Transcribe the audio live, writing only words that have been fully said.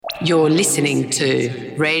You're listening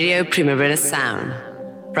to Radio Primavera Sound,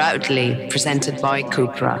 proudly presented by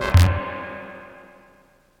Cupra.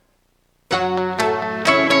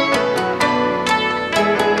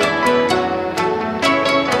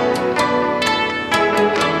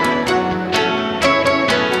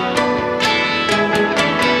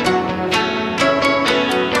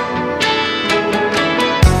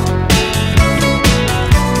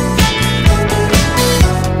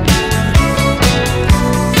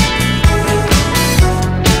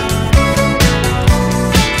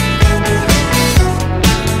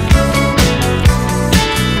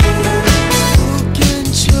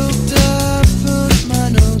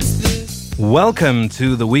 Welcome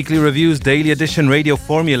to the Weekly Review's Daily Edition radio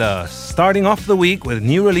formula, starting off the week with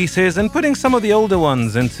new releases and putting some of the older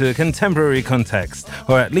ones into contemporary context,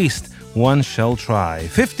 or at least one shall try.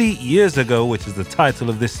 50 years ago, which is the title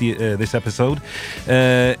of this episode,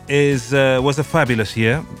 was a fabulous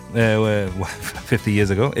year. 50 years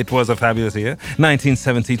ago, it was a fabulous year.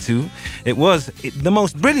 1972. It was the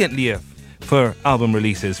most brilliant year for album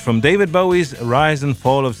releases, from David Bowie's Rise and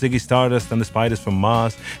Fall of Ziggy Stardust and the Spiders from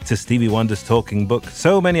Mars to Stevie Wonder's Talking Book.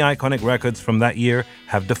 So many iconic records from that year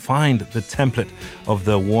have defined the template of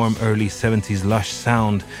the warm early 70s lush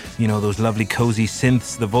sound. You know, those lovely cozy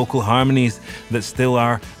synths, the vocal harmonies that still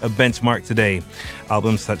are a benchmark today.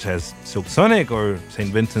 Albums such as Silk Sonic or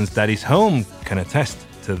St. Vincent's Daddy's Home can attest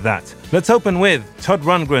to that. Let's open with Todd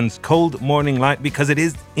Rundgren's Cold Morning Light, because it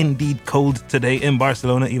is indeed cold today in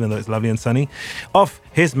Barcelona, even though it's lovely and sunny, off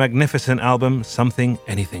his magnificent album Something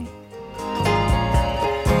Anything. I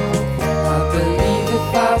believe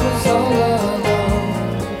if I was all alone,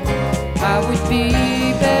 I would be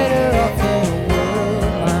better off in a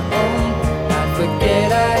world my own. I'd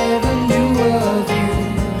forget I ever knew of you,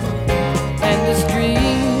 and this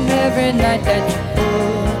dream every night that you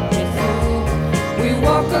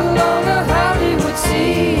walk along a Hollywood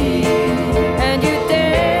sea, and you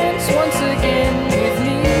dance once again with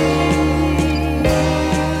me.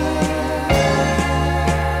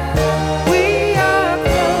 We are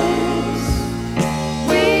close,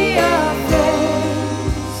 we are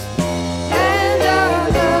friends, and our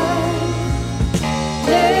love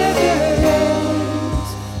never ends.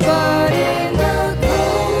 But in the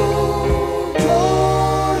cold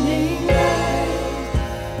morning light,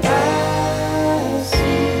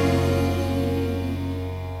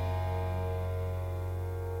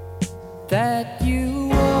 that you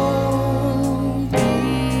won't be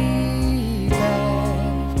back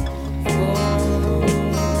for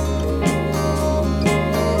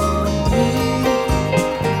me.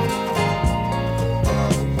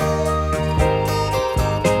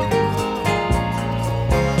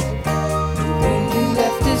 When you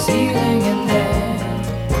left is healing, and then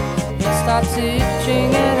it starts itching,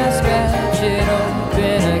 and I scratch it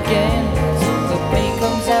open again. So the pain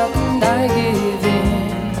comes out and I give in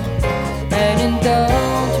and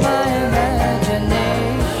indulge my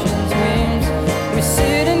imagination's whims. We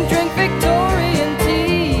sit and drink Victorian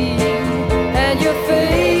tea, and your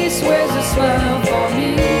face wears a smile for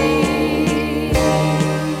me.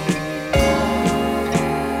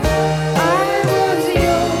 I was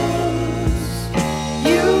yours,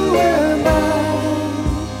 you were mine,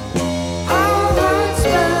 our hearts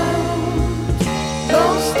bound,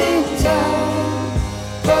 lost in time,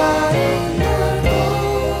 but in the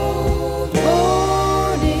cold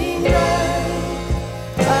morning light,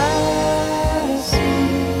 I see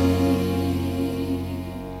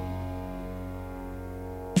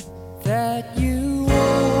that you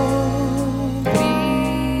won't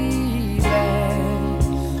be back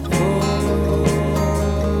for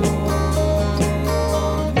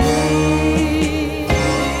me.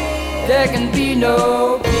 There can be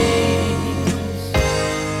no peace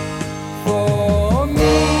for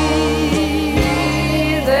me.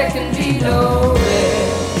 There can be no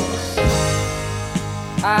rest.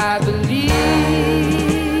 I believe,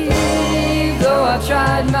 though I've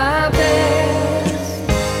tried my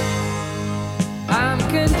best, I'm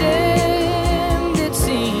condemned, it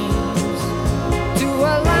seems, to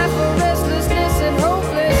a life of restlessness and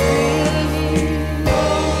hopeless dreams.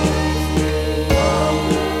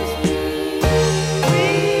 We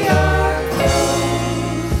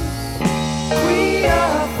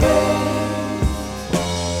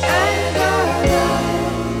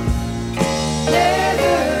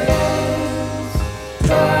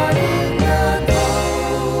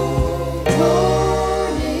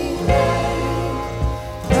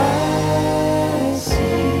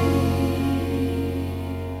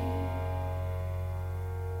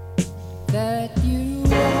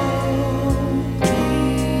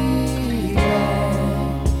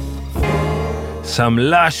Some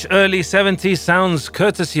lush early 70s sounds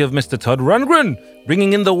courtesy of Mr. Todd Rundgren,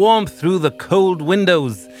 bringing in the warmth through the cold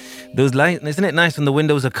windows. Those light, isn't it nice when the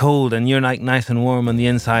windows are cold and you're like nice and warm on the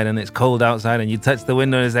inside and it's cold outside and you touch the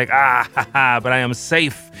window and it's like, ah, ha, ha, but I am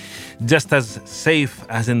safe. Just as safe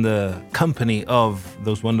as in the company of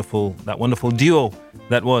that wonderful duo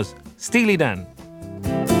that was Steely Dan.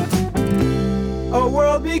 A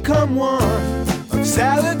world become one of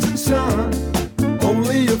salads and sun.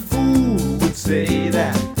 Only a fool would say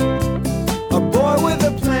that. A boy with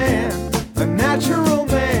a plan, a natural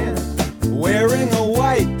man, wearing a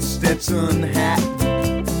white Stetson hat.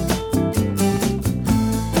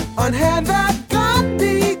 On hand that God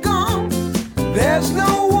be gone, there's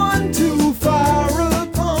no one to fire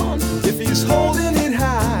upon. If he's holding it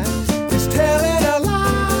high, he's telling a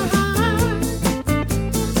lie.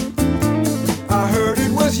 I heard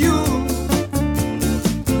it was you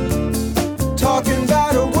talking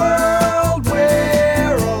about a world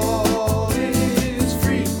where all is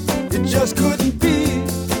free. It just couldn't be,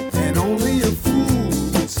 and only a fool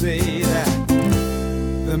would say that.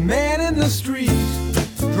 The man in the street,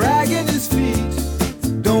 dragging his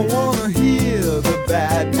feet, don't wanna hear the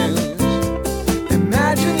bad news.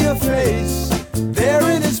 Imagine your face, there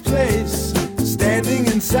in his place, standing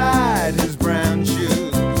inside his brown shoes.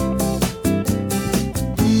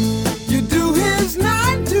 You do his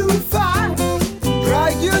 9 to 5,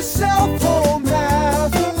 drag yourself home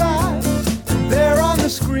half alive. And there on the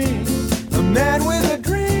screen, a man with a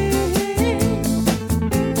dream.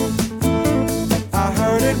 I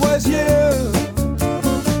heard it was you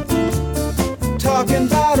talking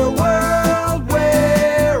about a world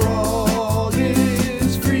where all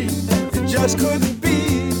is free. It just couldn't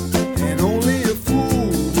be, and only a fool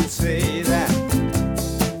would say that.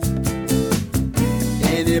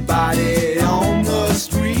 Anybody on the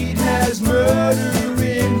street has murder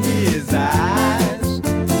in his eyes.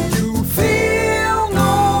 You feel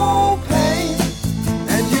no pain,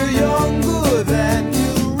 and you're younger than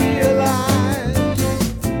you realize.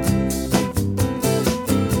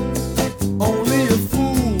 Only a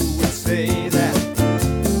fool would say that.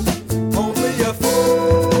 Only a fool.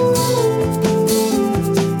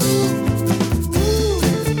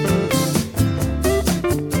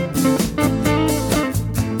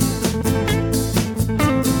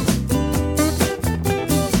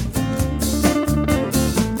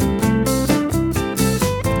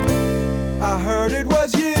 I heard it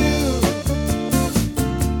was you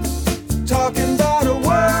talking about a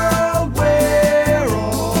world where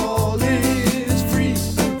all is free.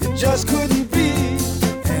 It just couldn't be,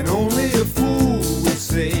 and only a fool would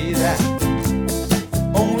say that.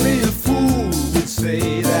 Only a fool would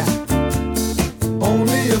say that.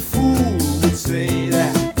 Only a fool would say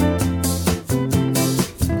that.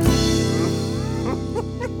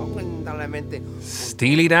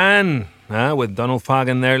 Steely Dan, with Donald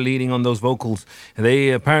Fagen there leading on those vocals. They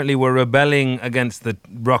apparently were rebelling against the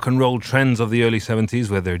rock and roll trends of the early 70s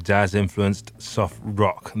with their jazz-influenced soft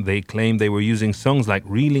rock. They claimed they were using songs like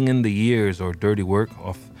Reeling in the Years or Dirty Work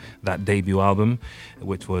off that debut album,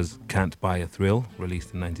 which was Can't Buy a Thrill,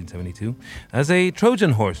 released in 1972, as a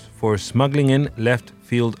Trojan horse for smuggling in left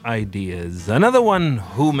field ideas. Another one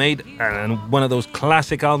who made one of those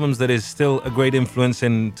classic albums that is still a great influence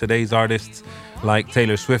in today's artists like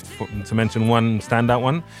Taylor Swift, to mention one standout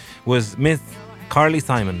one, was Miss Carly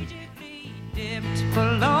Simon. Dipped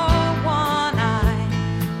below one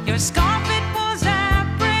eye, your scarf it was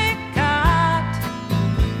apricot.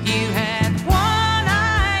 You had one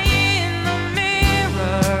eye in the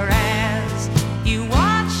mirror as you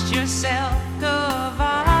watched yourself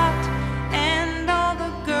gavotte, and all the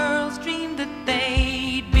girls dreamed that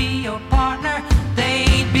they'd be your partner,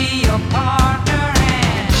 they'd be your partner,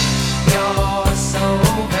 and you're so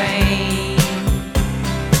vain.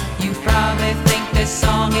 You probably think this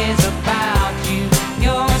song is about you.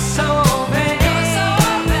 You're so vain.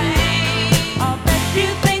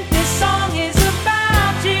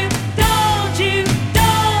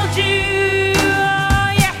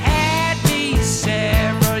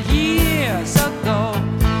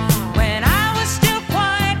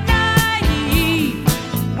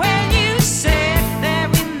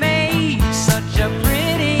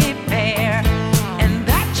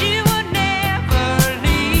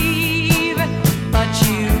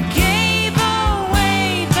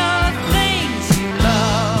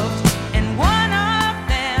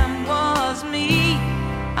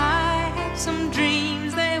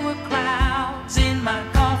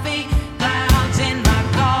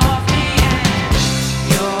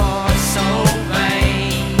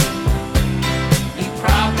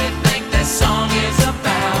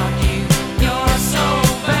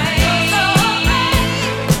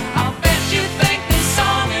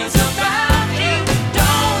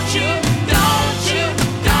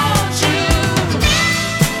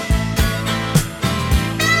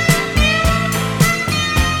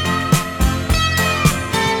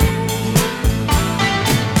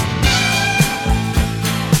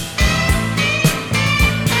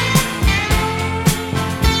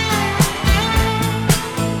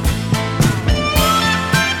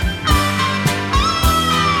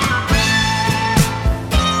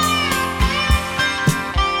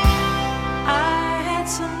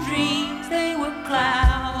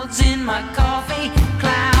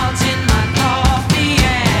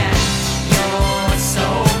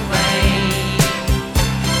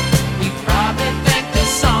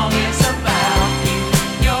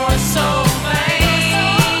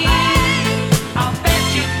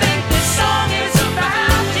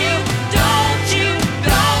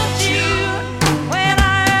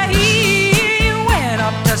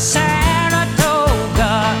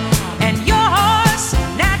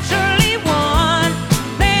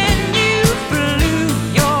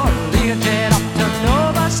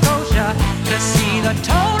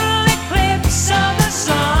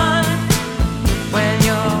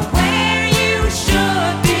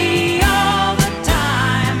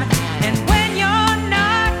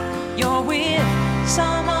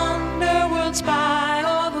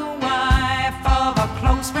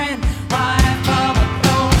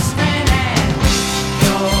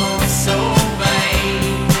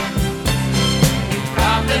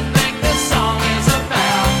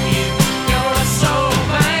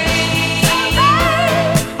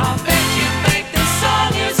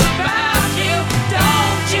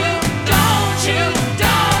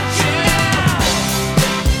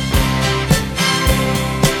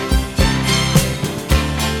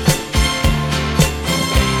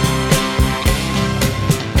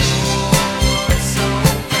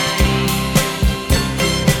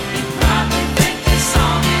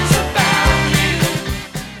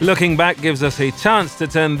 Looking back gives us a chance to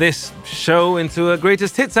turn this show into a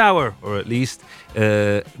greatest hits hour, or at least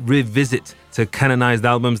revisit to canonized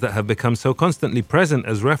albums that have become so constantly present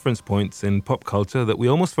as reference points in pop culture that we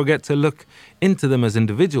almost forget to look into them as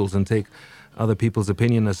individuals and take other people's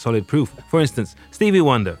opinion as solid proof. For instance, Stevie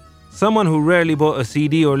Wonder. Someone who rarely bought a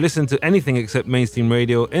CD or listened to anything except mainstream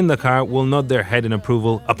radio in the car will nod their head in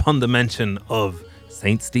approval upon the mention of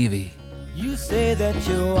Saint Stevie. You say that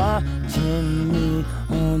you're watching me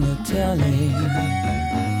on the telly,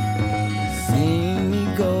 see me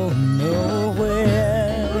go nowhere.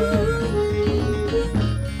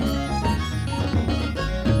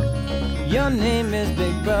 Your name is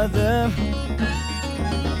Big Brother.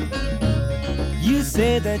 You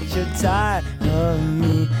say that you're tired of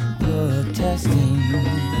me protesting,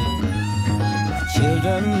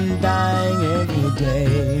 children dying every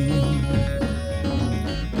day.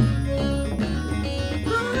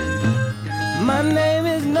 My name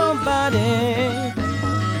is nobody,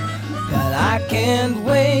 but I can't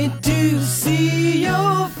wait to see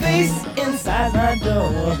your face inside my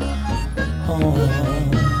door. Oh.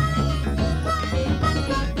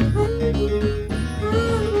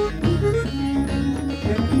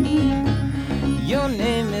 Your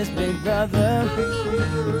name is Big Brother.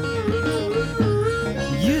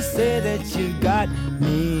 You say that you got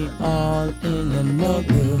me all in your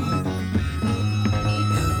notebook,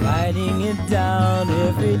 writing it down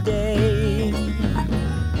every day.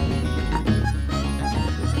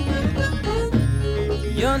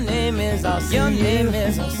 Your name is I'll see you.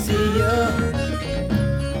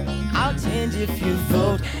 I'll change if you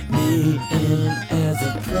vote me in as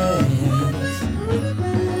a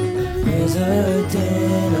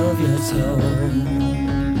president of your soul.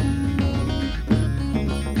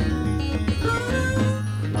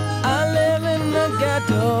 I live in the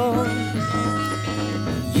ghetto.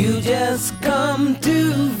 You just come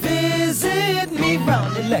to visit me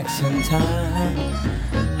round election time.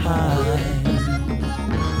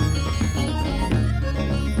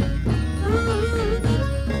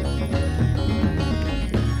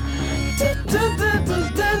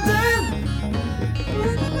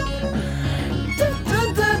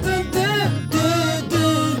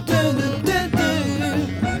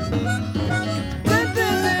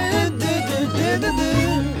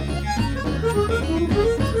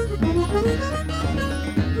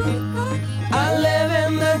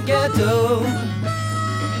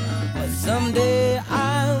 But someday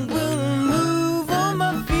I will move on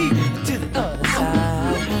my feet to the other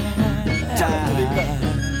side.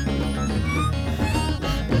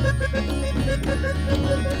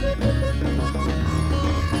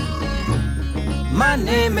 My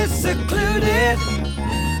name is secluded.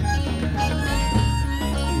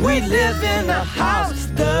 We live in a house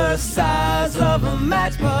the size of a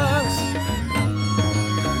matchbox.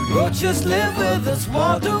 Roaches live with us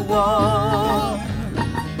wall to wall.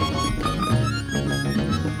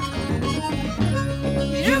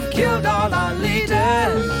 You've killed all our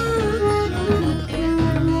leaders.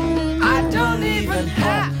 I don't even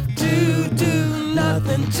have to do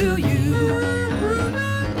nothing to you.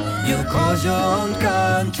 You cause your own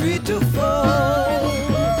country to fall.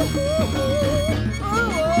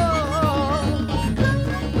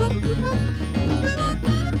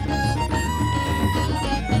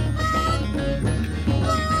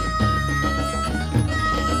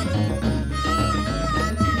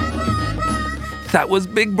 That was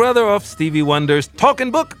Big Brother off Stevie Wonder's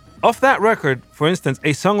Talking Book. Off that record, for instance,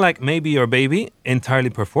 a song like Maybe Your Baby, entirely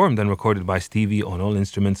performed and recorded by Stevie on all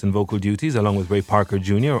instruments and vocal duties, along with Ray Parker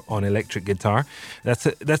Jr. on electric guitar.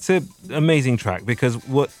 That's an amazing track, because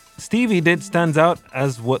what Stevie did stands out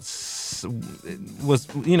as on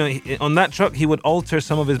that track he would alter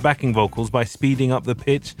some of his backing vocals by speeding up the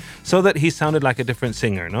pitch so that he sounded like a different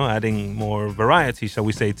singer, adding more variety, shall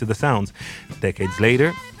we say, to the sounds. Decades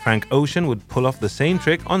later, Frank Ocean would pull off the same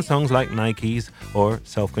trick on songs like Nikes or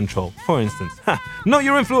Self-Control, for instance. Know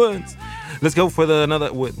your influence! Let's go for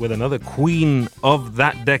with another queen of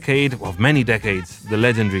that decade, of many decades, the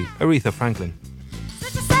legendary Aretha Franklin.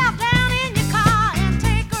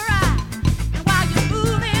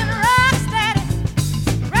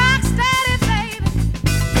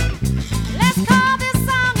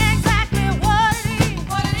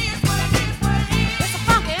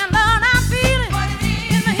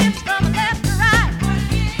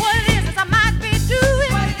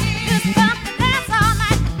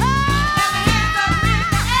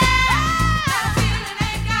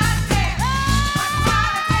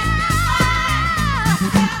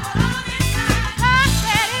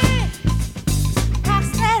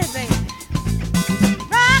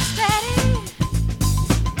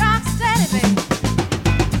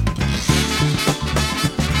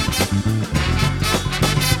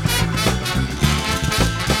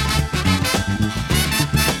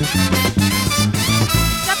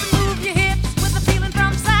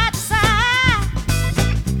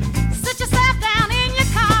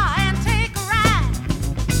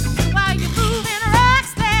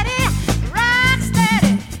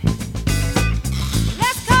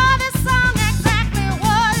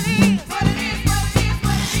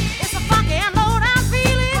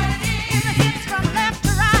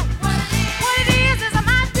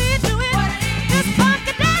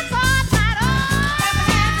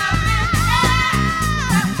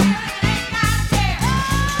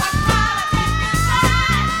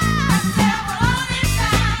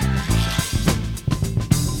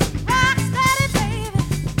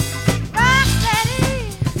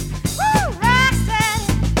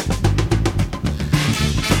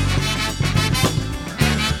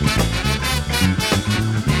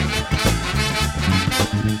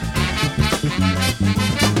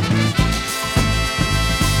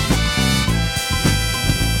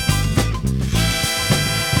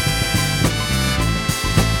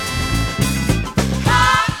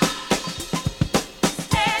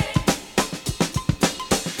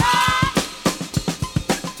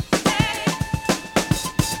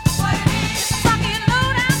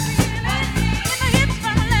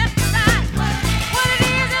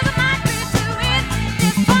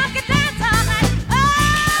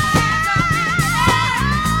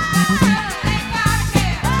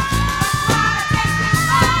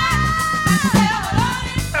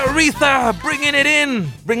 Aretha,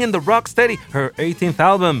 bringing the rock steady. Her 18th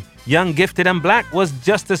album, Young, Gifted and Black, was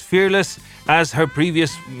just as fearless as her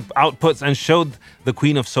previous outputs and showed the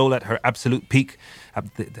Queen of Soul at her absolute peak,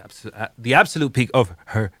 the absolute peak of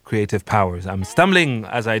her creative powers. I'm stumbling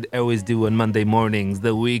as I always do on Monday mornings.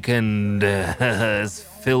 The weekend has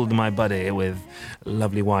filled my body with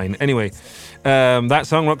lovely wine. Anyway, that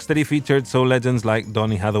song Rocksteady featured soul legends like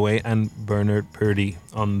Donny Hathaway and Bernard Purdie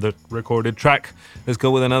on the recorded track. Let's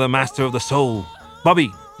go with another master of the soul,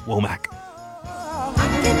 Bobby Womack.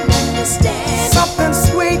 Something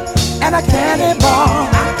sweet and a candy bar,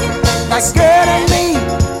 like girl and me,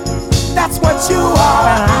 that's what you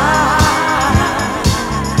are.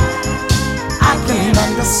 I can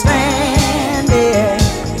understand it.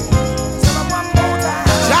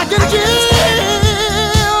 Jack and Jill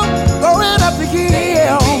going up the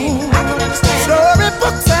hill,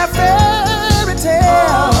 storybooks and fairy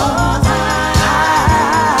tales.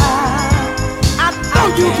 I know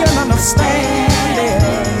you can understand it.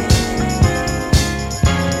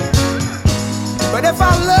 But if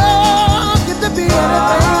our love get to be anything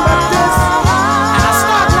but this, and I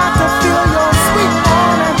start not to feel your sweet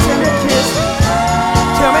warm and tender kiss,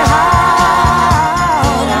 tell me how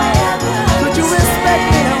could you expect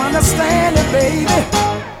me to understand it, baby?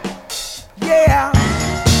 Yeah.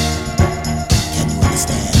 Can you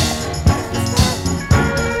understand?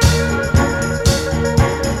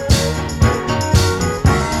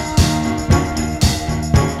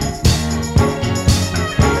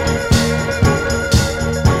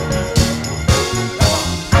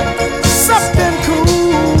 Something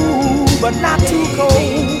cool, but not too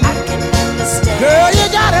cold. Girl, you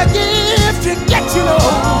got a gift to get you know.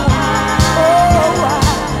 Oh,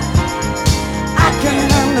 I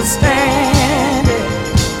can understand it.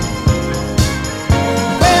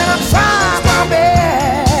 When I try my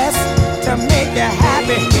best to make you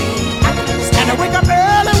happy, and I wake up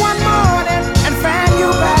early one morning and find you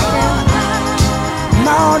back in.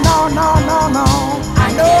 No, no, no, no, no. I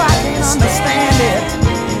know I can't understand it.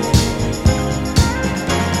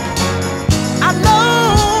 I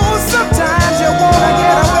know sometimes you wanna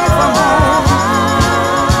get away from home,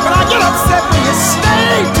 but I get upset when you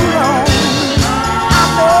stay too long. I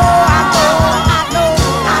know,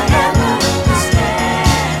 I understand.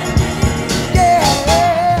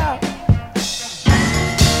 Yeah.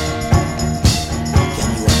 Can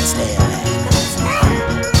you understand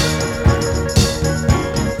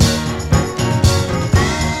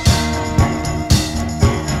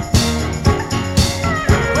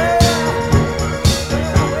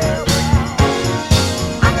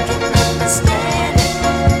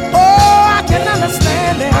Oh, I can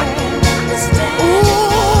understand it.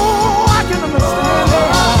 Ooh, I can understand it.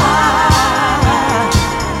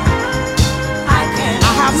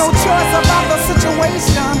 I have no choice about the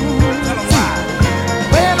situation.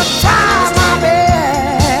 When I try my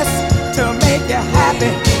best to make you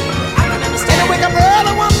happy, and I wake up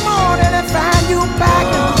early one morning and find you back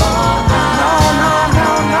and no, no, no,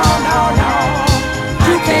 no, no, no.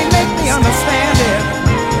 You can't make me understand it.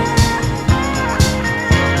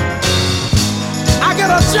 I get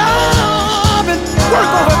a job and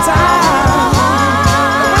work overtime.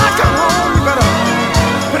 When I come home, you better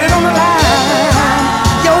put it on the line.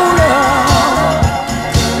 Your love.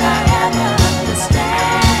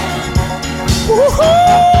 Woo-hoo.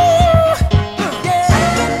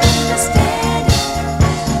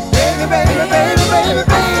 Baby, baby, baby, baby,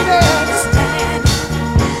 baby.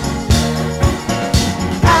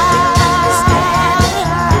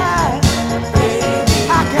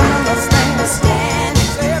 I can understand.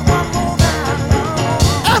 Say it one more time.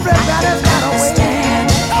 Everybody's got a way.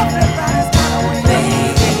 Everybody's got a way.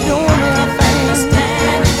 Doing their thing.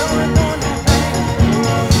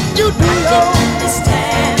 You do your.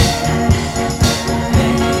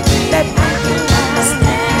 Let me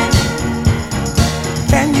understand.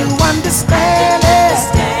 Can you understand it?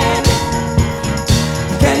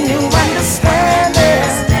 Can you understand it?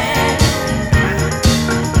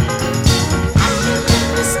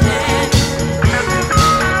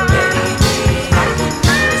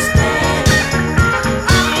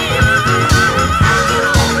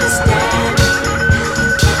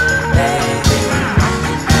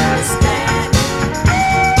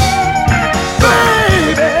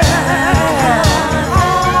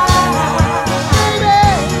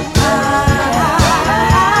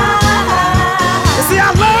 You see,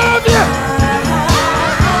 I love you.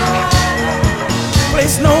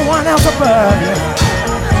 Place no one else above you.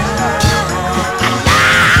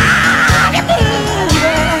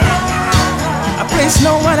 I place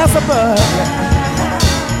no one else above you.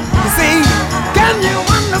 You see, can you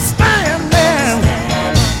understand, man?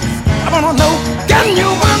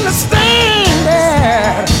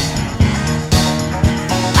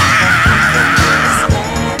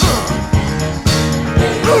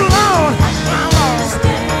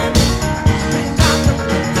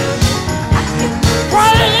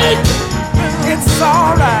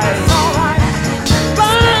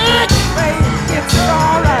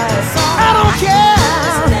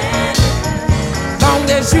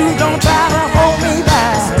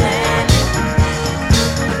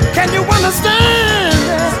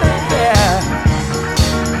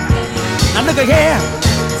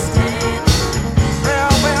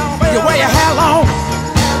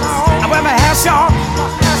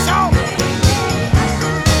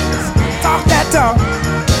 talk.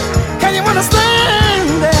 Can you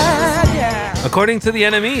understand that? Yeah. According to the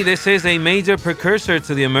NME, this is a major precursor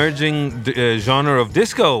to the emerging genre of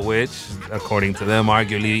disco, which, according to them,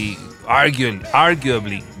 arguably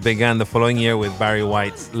began the following year with Barry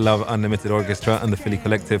White's Love Unlimited Orchestra and the Philly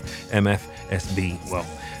collective MFSB. Well,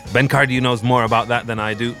 Ben Cardew knows more about that than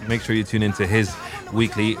I do. Make sure you tune into his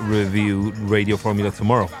weekly review Radio Formula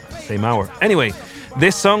tomorrow, same hour. Anyway,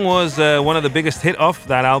 this song was one of the biggest hit off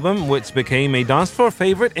that album, which became a dance floor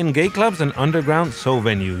favorite in gay clubs and underground soul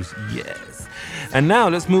venues. Yes. And now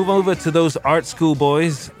let's move over to those art school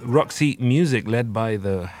boys, Roxy Music, led by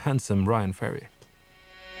the handsome Ryan Ferry.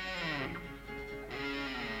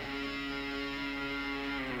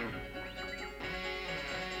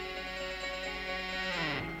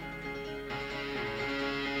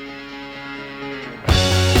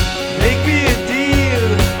 Make me a deal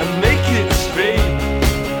and make it straight.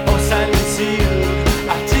 Oh, silent seal,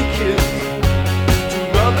 I take it. To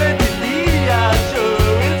Robert Lee, I show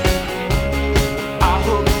it. I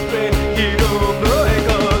hope that he don't know it,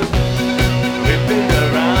 'cause we've been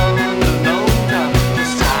around a long time.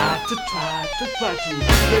 Just try to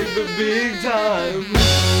make the big time.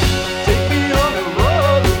 Take me on a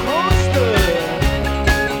roller coaster.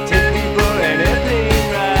 Take me for an airplane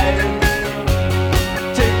ride.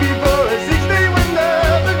 Take me for a 6-day window,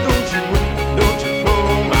 but don't you throw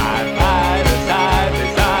my pride aside.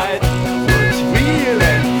 What's real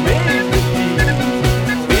and make believe?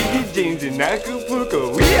 Baby James in Acapulco,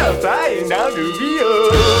 we are flying down to Rio.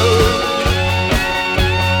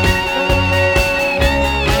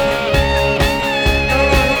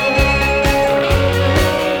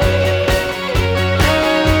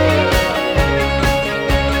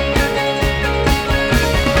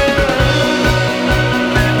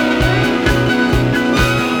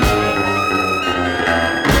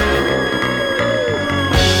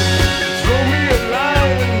 Throw me a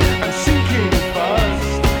line, I'm sinking fast.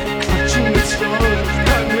 Clutching the stars,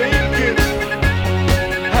 can't make it.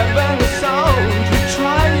 Having a sound, we're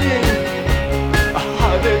trying.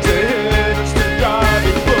 Harder to hit, to die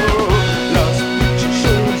before. Lost picture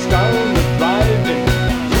shows down the driving.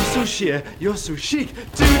 You're so sheer, you're so chic.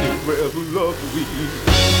 To the world who love we.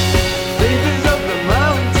 Flavors of the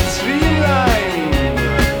mountain streamline.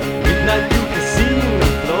 Midnight you can see the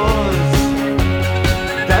floors.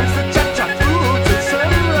 Dance the cha-cha through to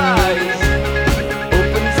sunrise.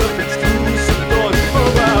 Opens up exclusive doors. Oh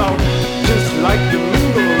wow, just like the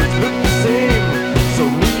windows look the same. So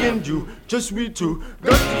me and you, just we two,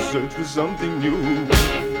 got to search for something new.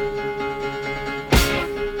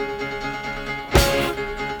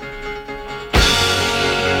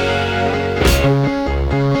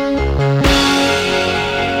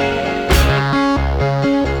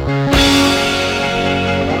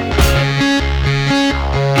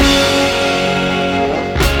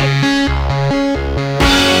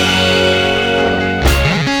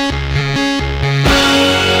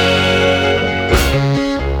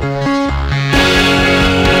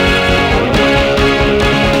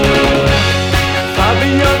 Far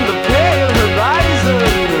beyond the pale horizon,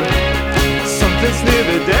 something's near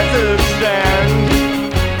the desert strand.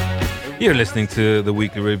 You're listening to the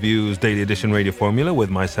Weekly Review's Daily Edition Radio Formula with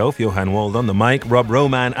myself, Johan Wald, on the mic, Rob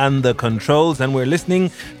Roman and the controls, and we're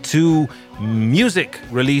listening to music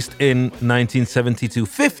released in 1972,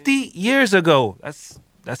 50 years ago.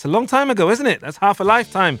 That's a long time ago, isn't it? That's half a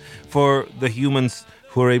lifetime for the humans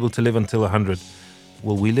who are able to live until 100.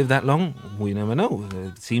 Will we live that long? We never know.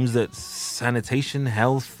 It seems that sanitation,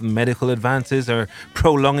 health, medical advances are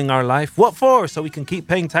prolonging our life. What for? So we can keep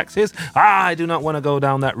paying taxes? I do not want to go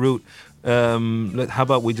down that route. How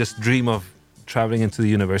about we just dream of traveling into the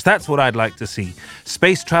universe? That's what I'd like to see.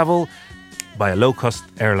 Space travel by a low-cost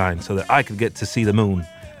airline so that I could get to see the moon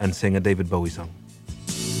and sing a David Bowie song.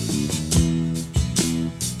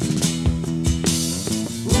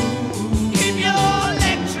 Keep your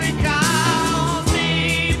electric on,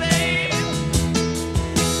 baby.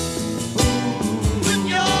 Put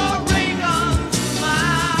your ray gun to my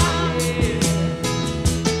head.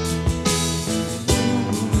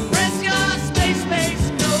 Press your space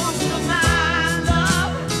close to my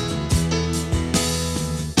love.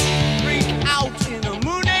 Freak out in a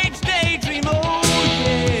moon age daydream, oh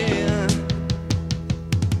yeah.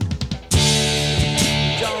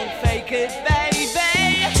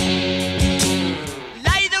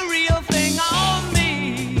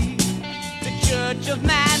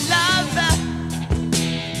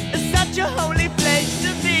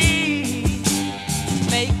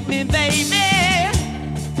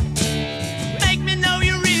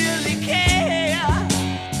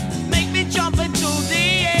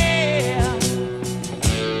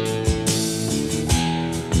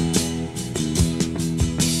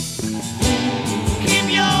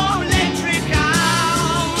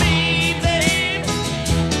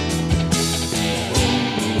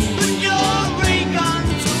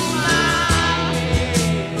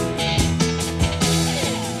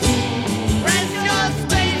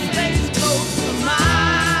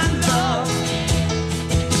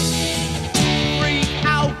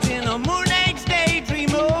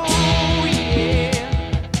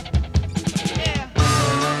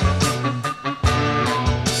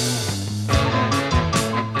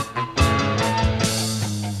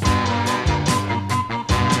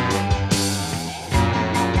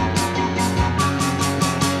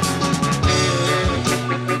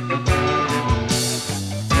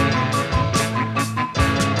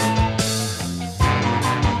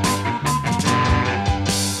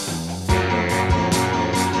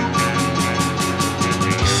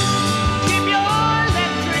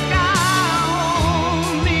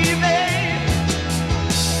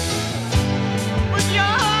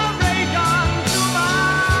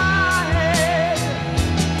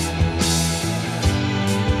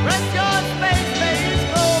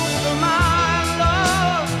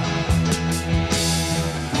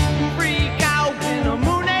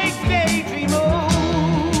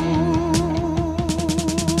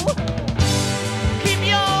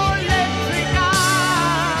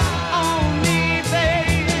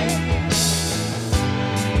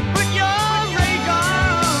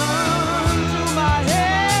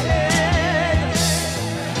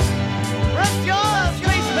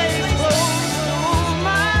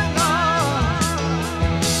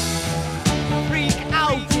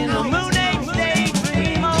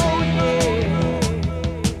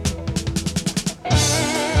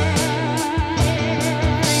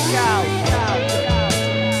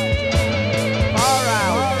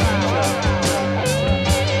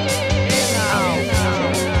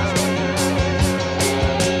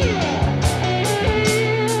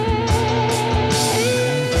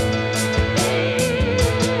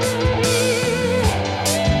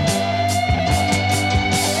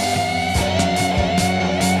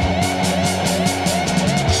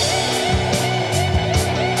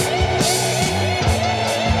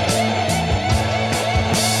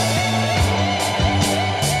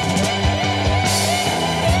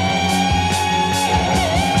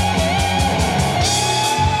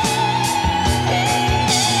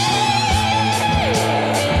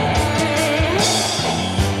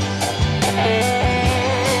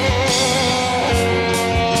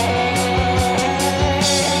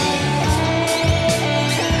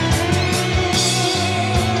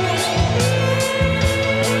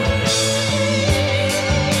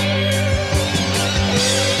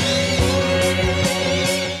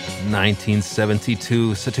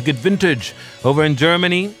 1972. Such a good vintage. Over in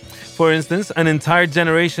Germany, for instance, an entire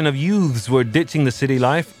generation of youths were ditching the city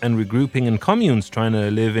life and regrouping in communes, trying to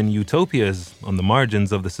live in utopias on the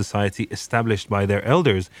margins of the society established by their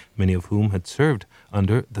elders, many of whom had served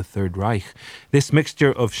under the Third Reich. This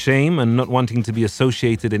mixture of shame and not wanting to be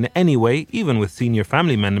associated in any way, even with senior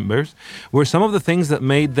family members, were some of the things that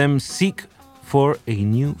made them seek for a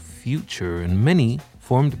new future, and many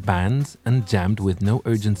formed bands and jammed with no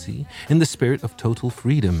urgency in the spirit of total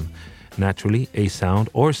freedom. Naturally, a sound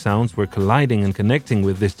or sounds were colliding and connecting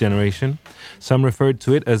with this generation. Some referred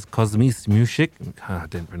to it as kosmische Musik. I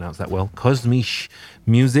didn't pronounce that well. Kosmische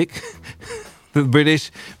Musik. The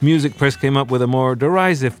British music press came up with a more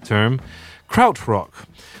derisive term, krautrock.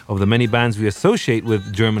 Of the many bands we associate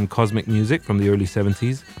with German cosmic music from the early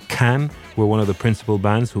 70s, Can were one of the principal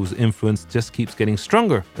bands whose influence just keeps getting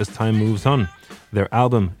stronger as time moves on. Their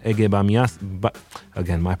album, Ege Bamiasi,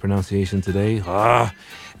 again, my pronunciation today,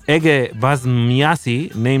 Ege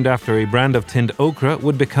Basmiasi, named after a brand of tinned okra,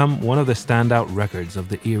 would become one of the standout records of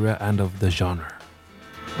the era and of the genre.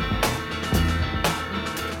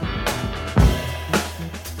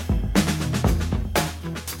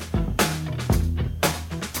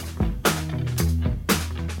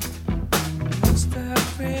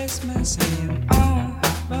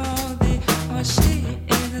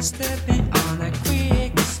 Stepping on a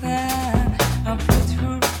quicksand, on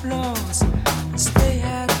beautiful floors. Stay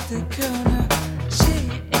at the corner. She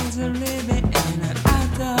is living in an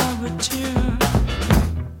out of a tune.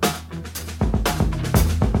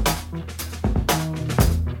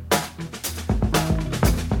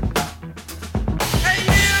 Hey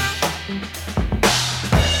you,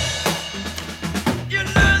 you're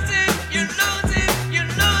losing, you're losing,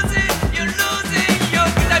 you're losing, you're losing your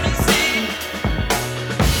vitamin C.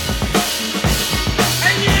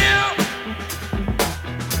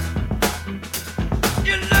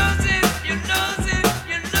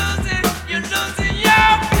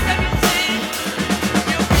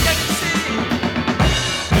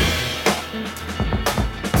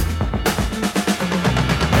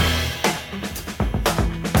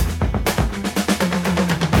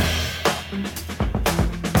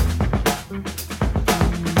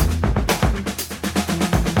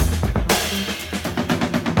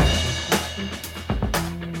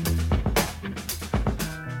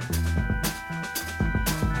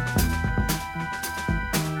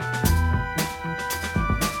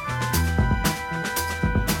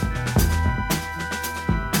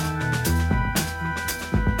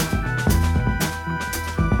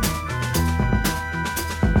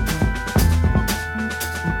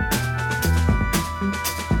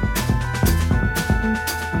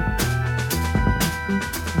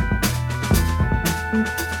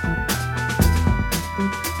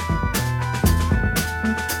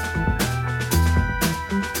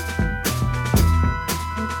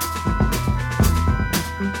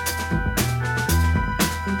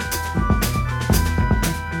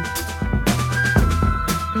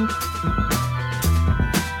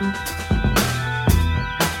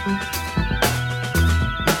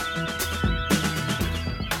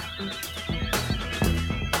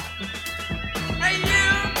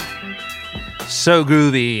 So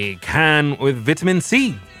groovy, Can with vitamin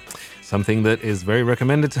C. Something that is very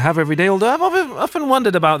recommended to have every day. Although I've often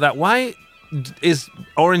wondered about that. Why is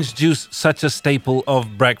orange juice such a staple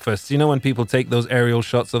of breakfast? You know, when people take those aerial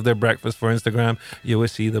shots of their breakfast for Instagram, you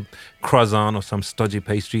always see the croissant or some stodgy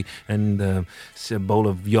pastry and a bowl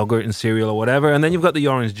of yogurt and cereal or whatever. And then you've got the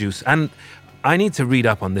orange juice. And I need to read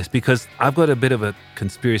up on this because I've got a bit of a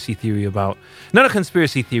conspiracy theory about, not a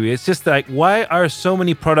conspiracy theory, it's just like, why are so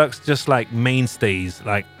many products just like mainstays,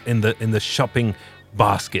 like in the shopping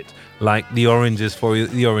basket, like the oranges for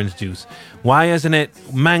the orange juice? Why isn't it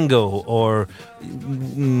mango or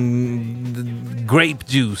grape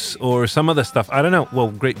juice or some other stuff? I don't know.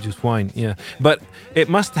 Well, grape juice, wine, yeah. But it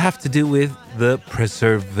must have to do with the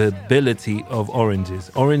preservability of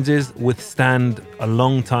oranges. Oranges withstand a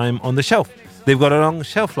long time on the shelf. They've got a long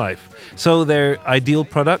shelf life. So they're ideal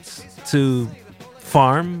products to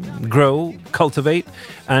farm, grow, cultivate,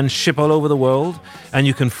 and ship all over the world. And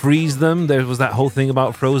you can freeze them. There was that whole thing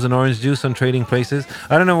about frozen orange juice on trading places.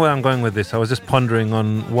 I don't know where I'm going with this. I was just pondering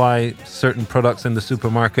on why certain products in the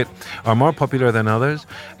supermarket are more popular than others.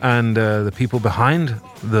 And the people behind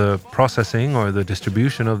the processing or the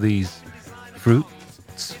distribution of these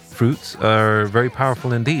fruits are very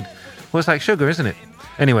powerful indeed. Well, it's like sugar, isn't it?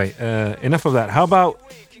 Anyway, enough of that. How about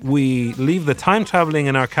we leave the time traveling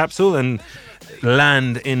in our capsule and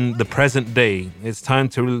land in the present day? It's time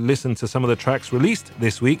to listen to some of the tracks released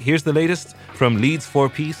this week. Here's the latest from Leeds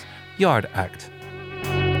 4-piece Yard Act.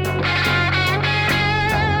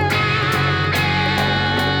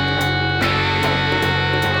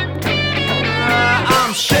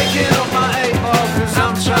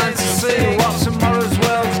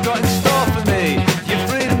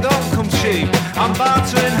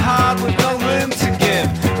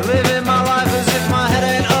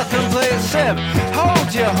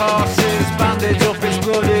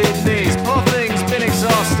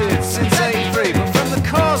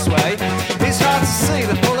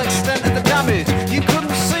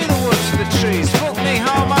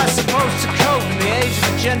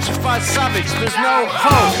 gentrified savage, there's no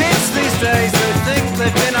hope. Kids these days, they think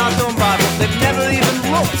they've been outdone by, but they've never even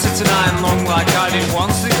looked at an iron lung like I did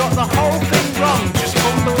once. They got the whole thing wrong, just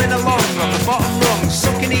bumbling along on the bottom rung,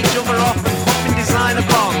 sucking each other off and popping designer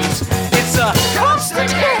bongs. It's a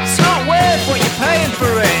constant hit, it's not weird what you're paying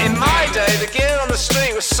for it. In my day, the gear on the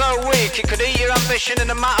street was so weak, it could eat your ambition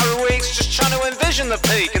in a matter of weeks, just trying to envision the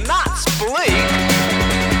peak, and that's bleak.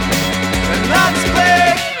 And that's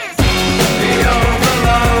big. The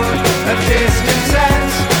overload of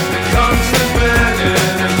discontent, the constant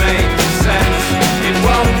burden of making sense. It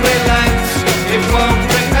won't relent, it won't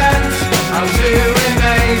repent, how to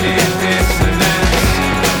remain in dissonance.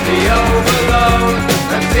 The overload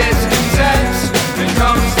of discontent, the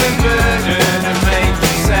constant burden of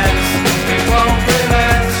making sense. It won't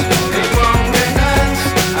relent, it won't repent,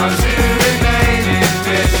 how to remain in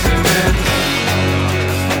dissonance.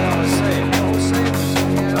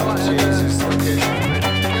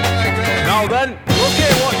 Now then, look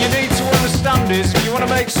here, what you need to understand is if you want to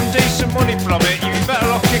make some decent money from it, you'd be better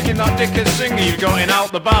off kicking that dickhead singer you've got in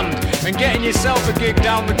out the band and getting yourself a gig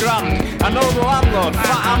down the Grand. I know the landlord,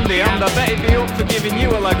 Fat Andy, and I bet he'd be up for giving you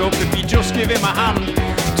a leg up if you just give him a hand.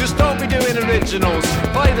 Just don't be doing originals,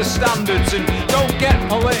 play the standards and don't get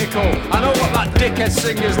political. I know what that dickhead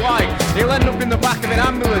singer's like. He'll end up in the back of an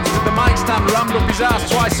ambulance with the mic stand rammed up his ass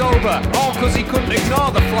twice over, all cause he couldn't ignore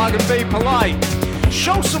the flag and be polite.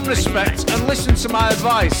 Show some respect and listen to my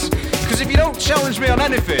advice, cause if you don't challenge me on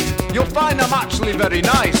anything, you'll find I'm actually very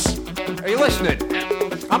nice. Are you listening?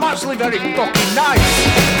 I'm actually very fucking nice.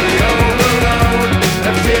 The overload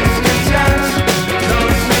of discontent, the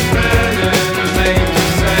constant burden of making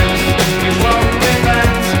sense. It won't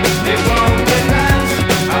relent, it won't relent,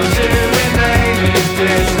 how to remain in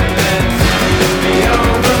dissonance. The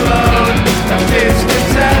overload of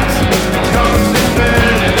discontent, the constant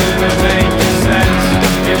burden of making sense.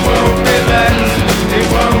 It won't relent, it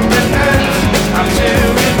won't repent, how to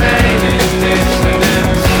remain in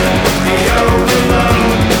dissonance. The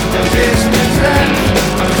overload of discontent,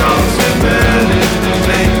 a constant burden of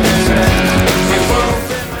making sense. It won't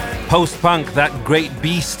relent. Post-punk, that great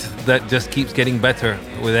beast that just keeps getting better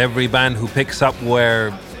with every band who picks up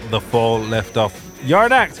where The Fall left off.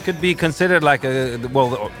 Yard Act could be considered like a,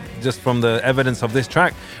 well, just from the evidence of this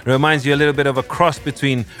track, reminds you a little bit of a cross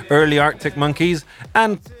between early Arctic Monkeys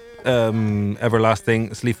and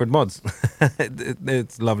everlasting Sleaford Mods.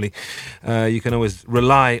 It's lovely. You can always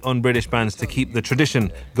rely on British bands to keep the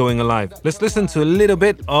tradition going alive. Let's listen to a little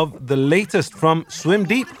bit of the latest from Swim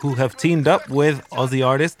Deep, who have teamed up with Aussie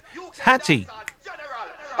artist Hatchie.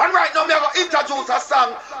 And right now, we are going to introduce a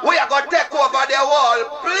song. We are going to take over the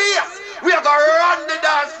whole place. We are going to run the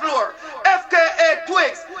dance floor. FKA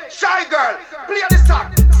Twigs, Shy Girl, play the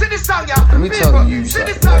song. See the song, yeah. Let me tell you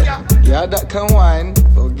something. Girl that can whine,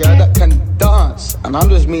 or girl that can dance. And I'm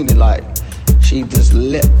just meaning like, she just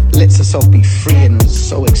lets herself be free and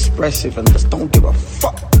so expressive and just don't give a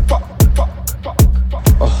fuck.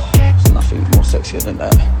 Oh, there's nothing more sexier than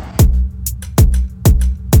that.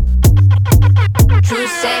 True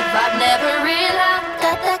safe, I've never realized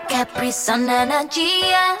got that Capri Sun energy,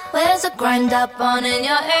 yeah. Where's the grind up on in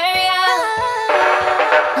your area?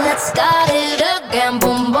 Let's start it again,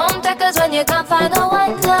 boom boom. Take us when you can't find the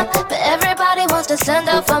one top, but everybody wants to send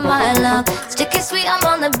out for my love. Sticky sweet, I'm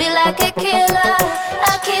on the beat like a killer,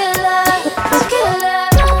 a killer, a killer.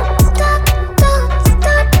 Don't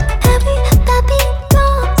stop, heavy baby,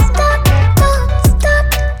 don't stop,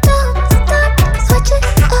 switch it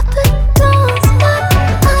up and don't stop.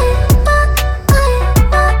 I'm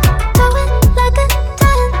on, throw it like a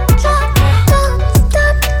tantrum. Don't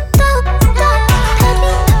stop,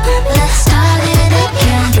 heavy baby. Let's start it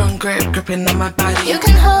again. Strong grip, gripping on my body. You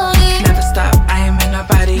can hold it, Never stop, I am in a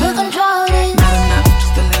body. you control it. Not enough,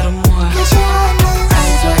 just a little more. Cause you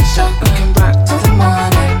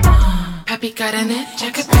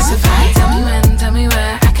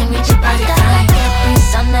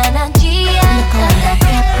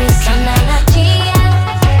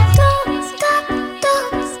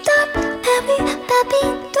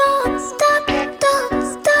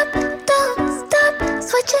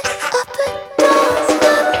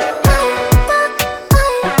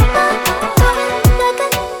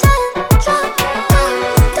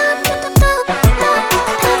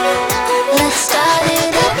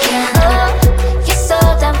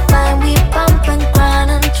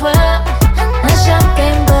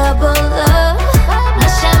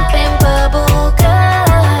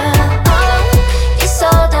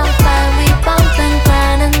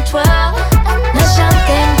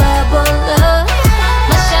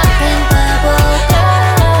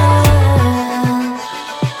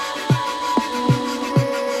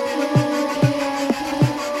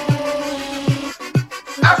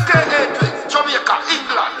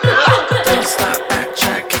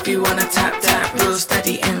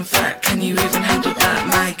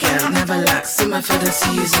relax, simmer for the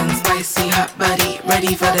season. Spicy hot body,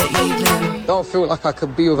 ready for the evening. Don't feel like I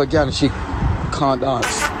could be with a girl and she can't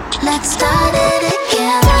dance. Let's start it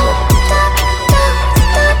again.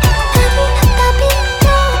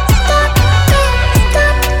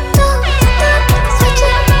 Switch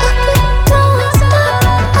it up and don't stop.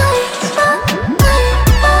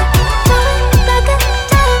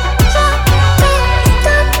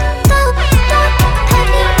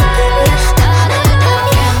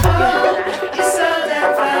 It's so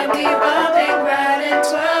damn fine, we bumping right in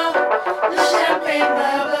 12. The champagne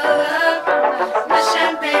bubble up, the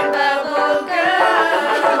champagne bubble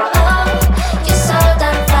girl. You're so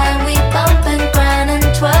damn fine, we bumpin' grindin'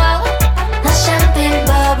 12. My champagne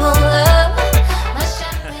bubble up, my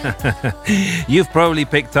champagne. You've probably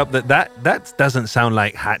picked up that doesn't sound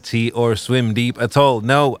like Hatchie or Swim Deep at all.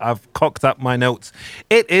 No, I've cocked up my notes.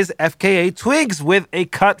 It is FKA Twigs with a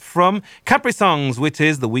cut from Capri Songs, which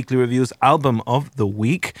is the Weekly Review's album of the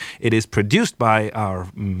week. It is produced by our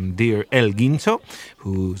dear El Guincho,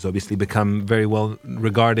 who's obviously become very well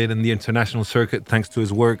regarded in the international circuit thanks to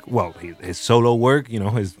his work, well, his solo work, you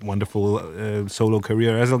know, his wonderful solo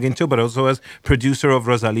career as El Guincho, but also as producer of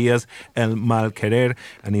Rosalia's El Mal Querer,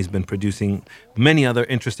 and he's been producing many other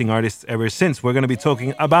interesting artists ever since. We're going to be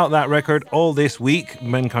talking about that record all this week.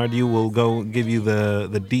 Ben Cardew will go give you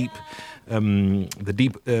the deep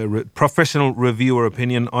professional reviewer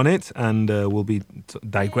opinion on it, and we'll be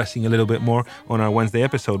digressing a little bit more on our Wednesday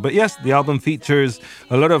episode. But yes, the album features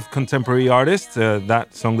a lot of contemporary artists.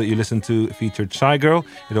 That song that you listened to featured Shy Girl.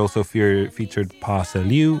 It also featured Pa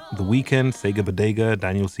Saliu, The Weeknd, Sega Bodega,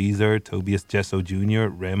 Daniel Caesar, Tobias Jesso Jr.,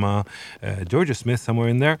 Rema, Georgia Smith somewhere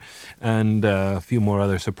in there, and a few more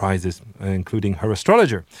other surprises, including her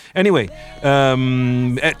astrologer. Anyway,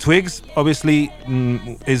 Twigs obviously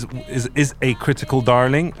is a critical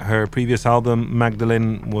darling. Her previous album,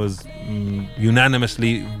 Magdalene, was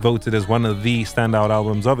unanimously voted as one of the standout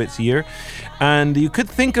albums of its year. And you could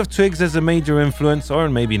think of Twigs as a major influence, or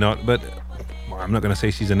maybe not, but I'm not going to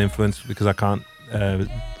say she's an influence because I can't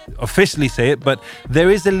officially say it, but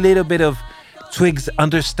there is a little bit of Twigs'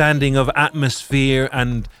 understanding of atmosphere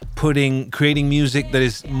and creating music that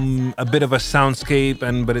is a bit of a soundscape,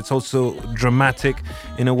 but it's also dramatic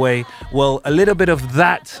in a way. Well, a little bit of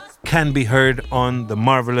that can be heard on the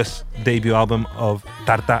marvelous debut album of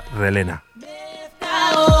Tarta Relena.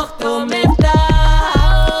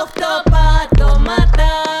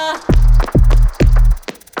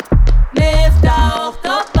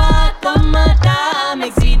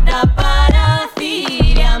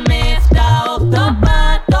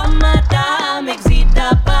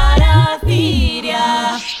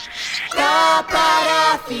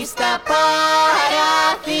 Sta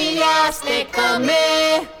parafilias te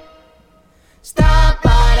come. Sta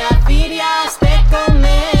parafilias te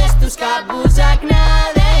comes. Tus cabus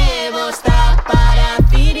agnadevo. Sta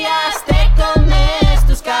parafilias te comes.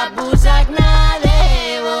 Tus cabus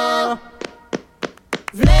agnadevo.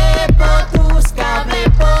 Vlepo tus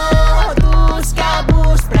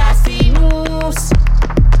cabus prasinus.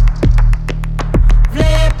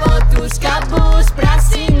 Vlepo tus cabus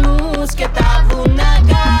prasinus. Que tavuna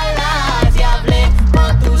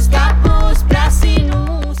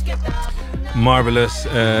marvelous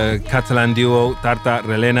Catalan duo Tarta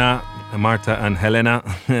Relena, Marta and Helena,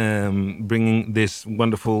 bringing this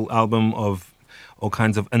wonderful album of all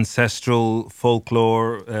kinds of ancestral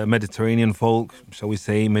folklore, Mediterranean folk, shall we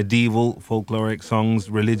say, medieval folkloric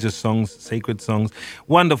songs, religious songs, sacred songs.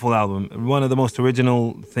 Wonderful album. One of the most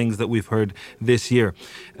original things that we've heard this year.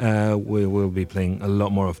 We will be playing a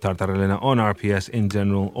lot more of Tarta Relena on RPS in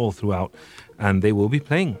general, all throughout. And they will be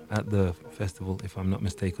playing at the festival, if I'm not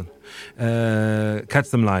mistaken.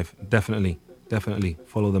 Catch them live, definitely.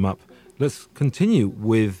 Follow them up. Let's continue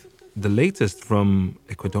with the latest from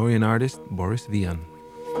Ecuadorian artist Boris Vian.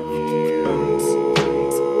 Oh,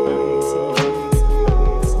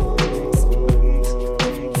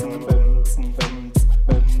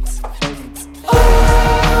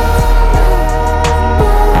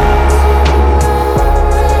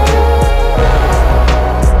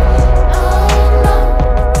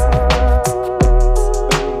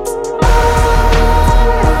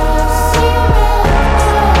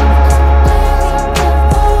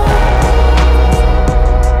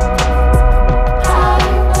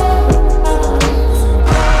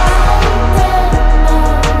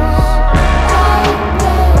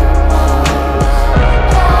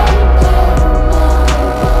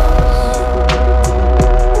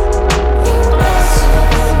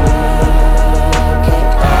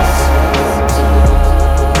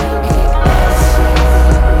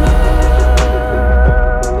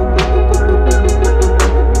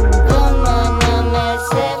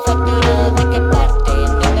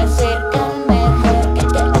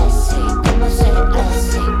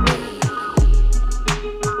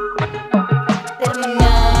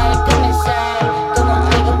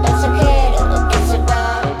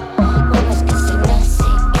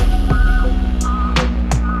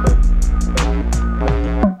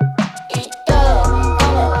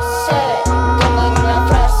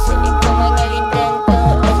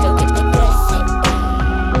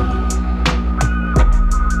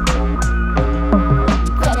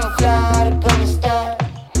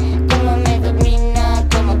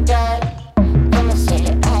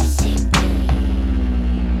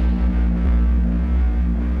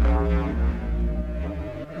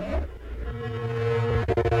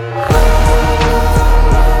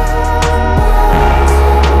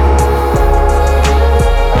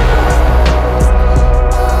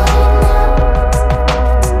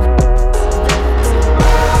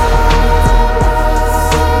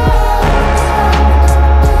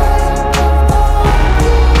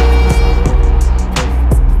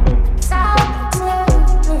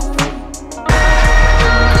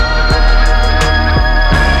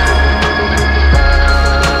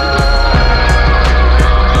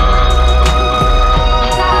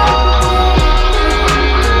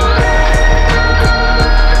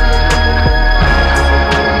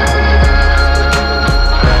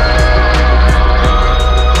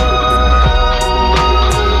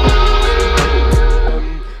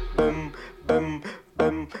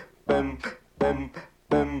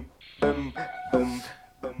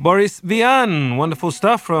 Boris Vian, wonderful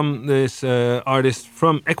stuff from this artist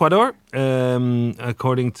from Ecuador.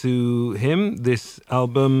 According to him, this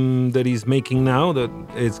album that he's making now, that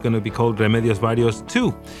it's going to be called Remedios Varios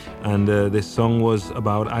 2. And this song was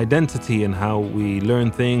about identity and how we learn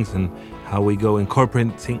things and how we go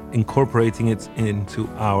incorporating it into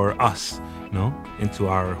our us, into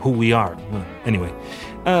our who we are. Well, anyway.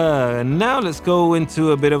 Now let's go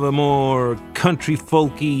into a bit of a more country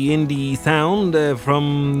folky indie sound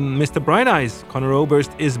from Mr. Bright Eyes. Conor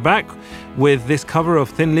Oberst is back with this cover of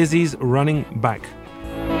Thin Lizzy's Running Back.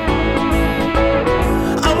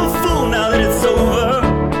 I'm a fool now that it's over.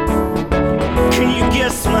 Can you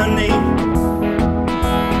guess my name?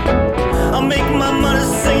 I'll make my money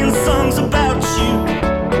singing songs about you.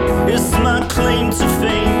 It's my claim to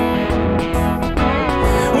fame.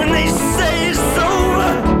 When they say it's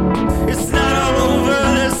over, it's not all over,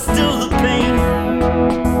 there's still the pain.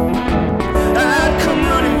 I'd come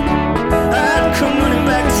running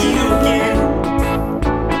back to you again.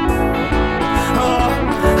 Oh,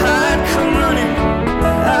 I'd come running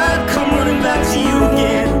back to you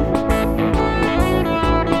again.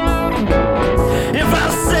 If I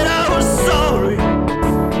said I was sorry,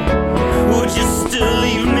 would you still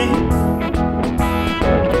leave me?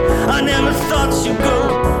 I never thought you'd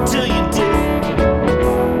go till you did.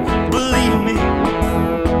 Believe me.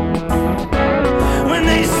 When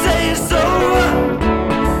they say it's over,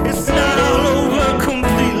 it's not all over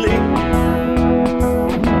completely.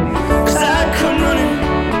 'Cause I'd come running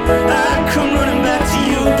back to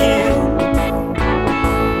you again.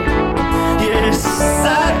 Yes,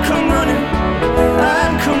 I'd come running back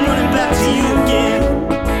to you again.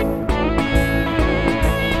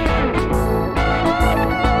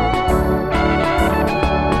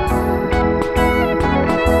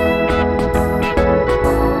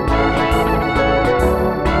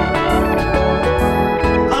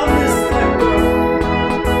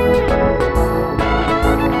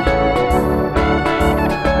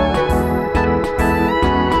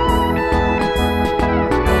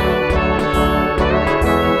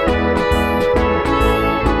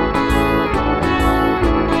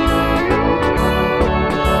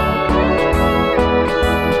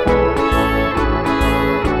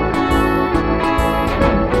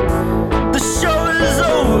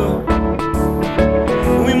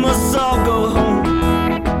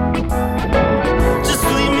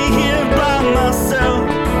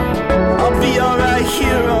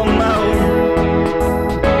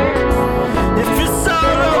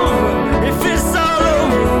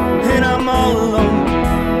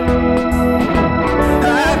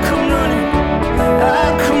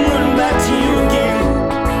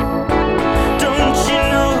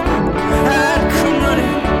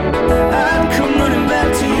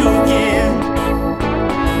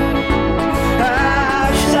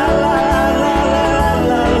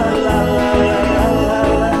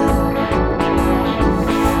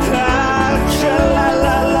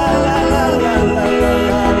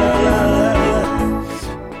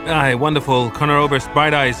 Wonderful. Conor Oberst,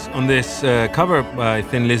 Bright Eyes on this cover by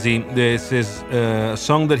Thin Lizzy. This is a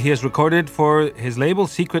song that he has recorded for his label,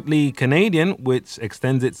 Secretly Canadian, which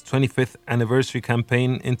extends its 25th anniversary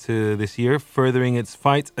campaign into this year, furthering its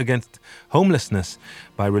fight against homelessness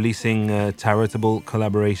by releasing charitable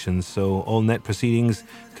collaborations. So all net proceedings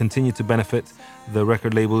continue to benefit the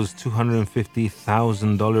record label's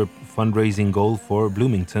 $250,000 fundraising goal for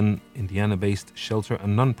Bloomington, Indiana-based shelter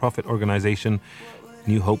and non-profit organization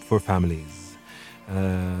New Hope for Families.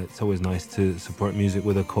 It's always nice to support music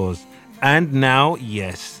with a cause. And now,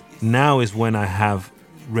 yes, now is when I have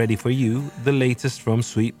ready for you the latest from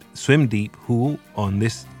Swim Deep, who on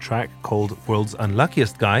this track called World's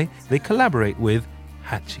Unluckiest Guy, they collaborate with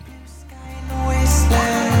Hachi.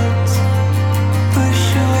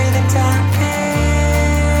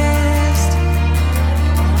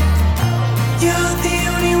 You're the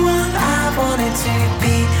only one I wanted to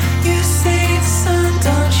be. You say the sun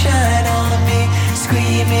don't shine on me.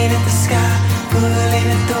 Screaming at the sky, pulling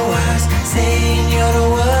at the wires, saying you're the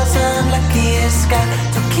world's unluckiest guy.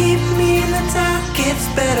 Don't keep me in the dark, it's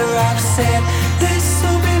better off said. There's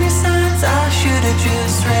so many signs I should have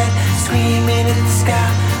just read. Screaming at the sky,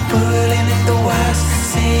 pulling at the wires,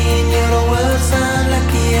 saying you're the world's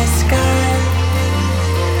unluckiest guy.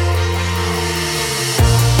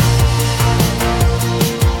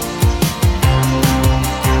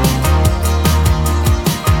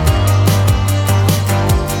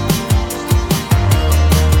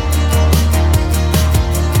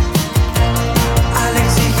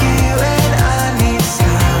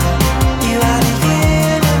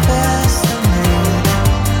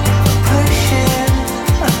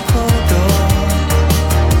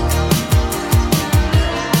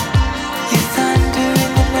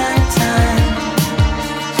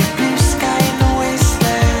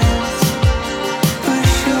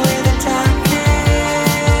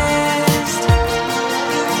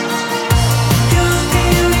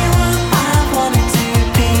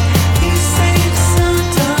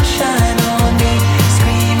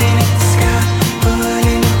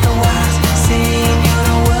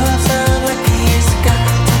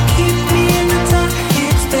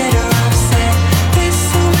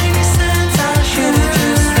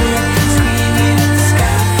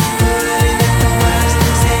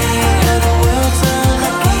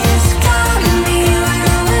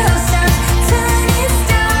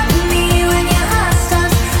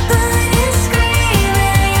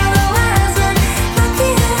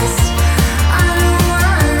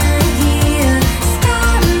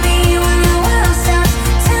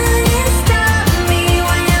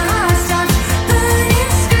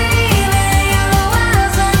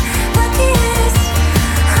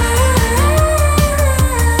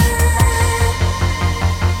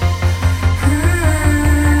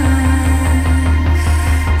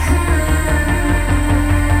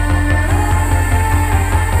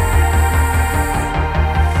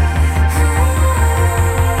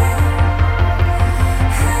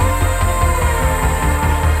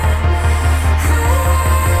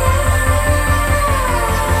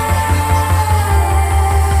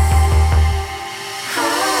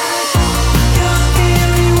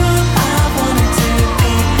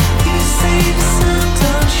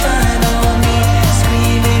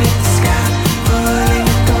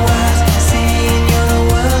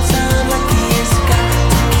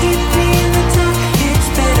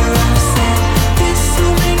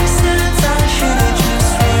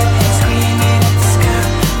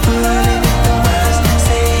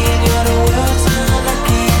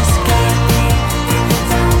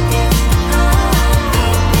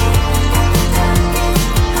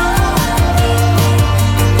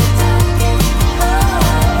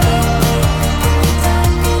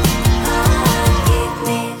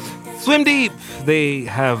 Swim Deep, they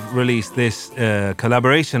have released this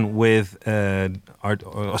collaboration with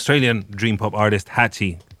Australian dream pop artist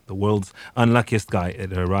Hatchie, the world's unluckiest guy.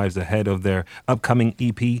 It arrives ahead of their upcoming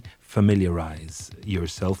EP, Familiarize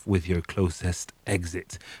Yourself with Your Closest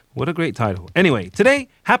Exit. What a great title. Anyway, today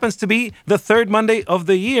happens to be the third Monday of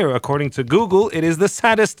the year. According to Google, it is the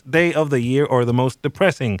saddest day of the year, or the most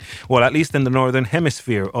depressing. Well, at least in the northern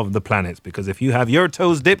hemisphere of the planet. Because if you have your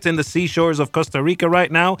toes dipped in the seashores of Costa Rica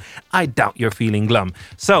right now, I doubt you're feeling glum.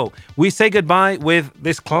 So, we say goodbye with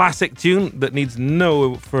this classic tune that needs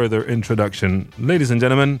no further introduction. Ladies and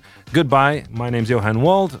gentlemen, goodbye. My name's Johan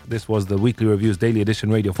Wald. This was the Weekly Review's Daily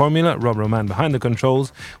Edition Radio Formula. Rob Roman behind the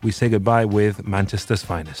controls. We say goodbye with Manchester's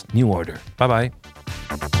finest, New Order. Bye-bye.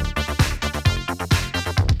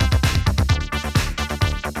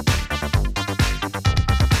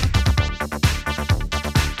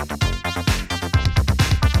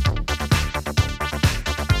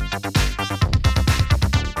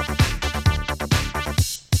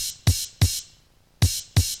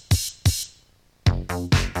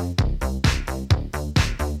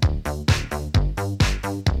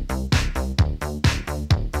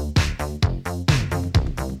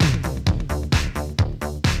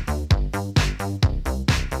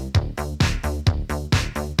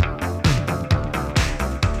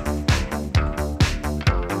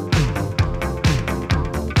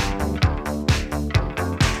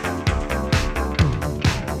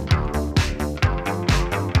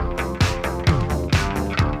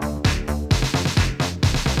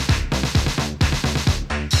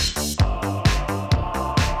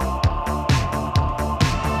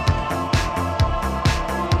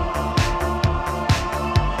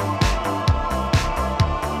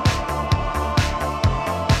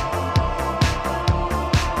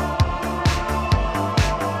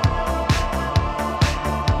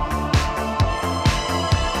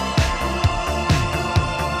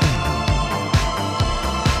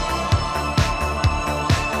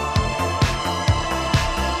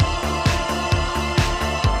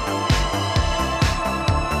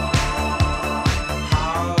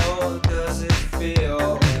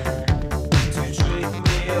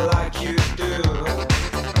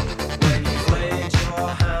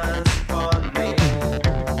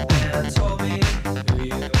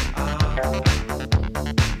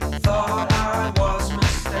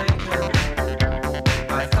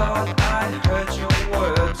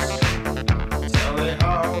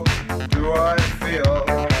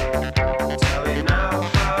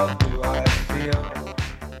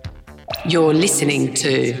 You're listening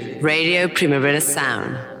to Radio Primavera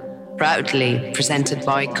Sound, proudly presented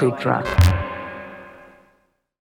by Cupra.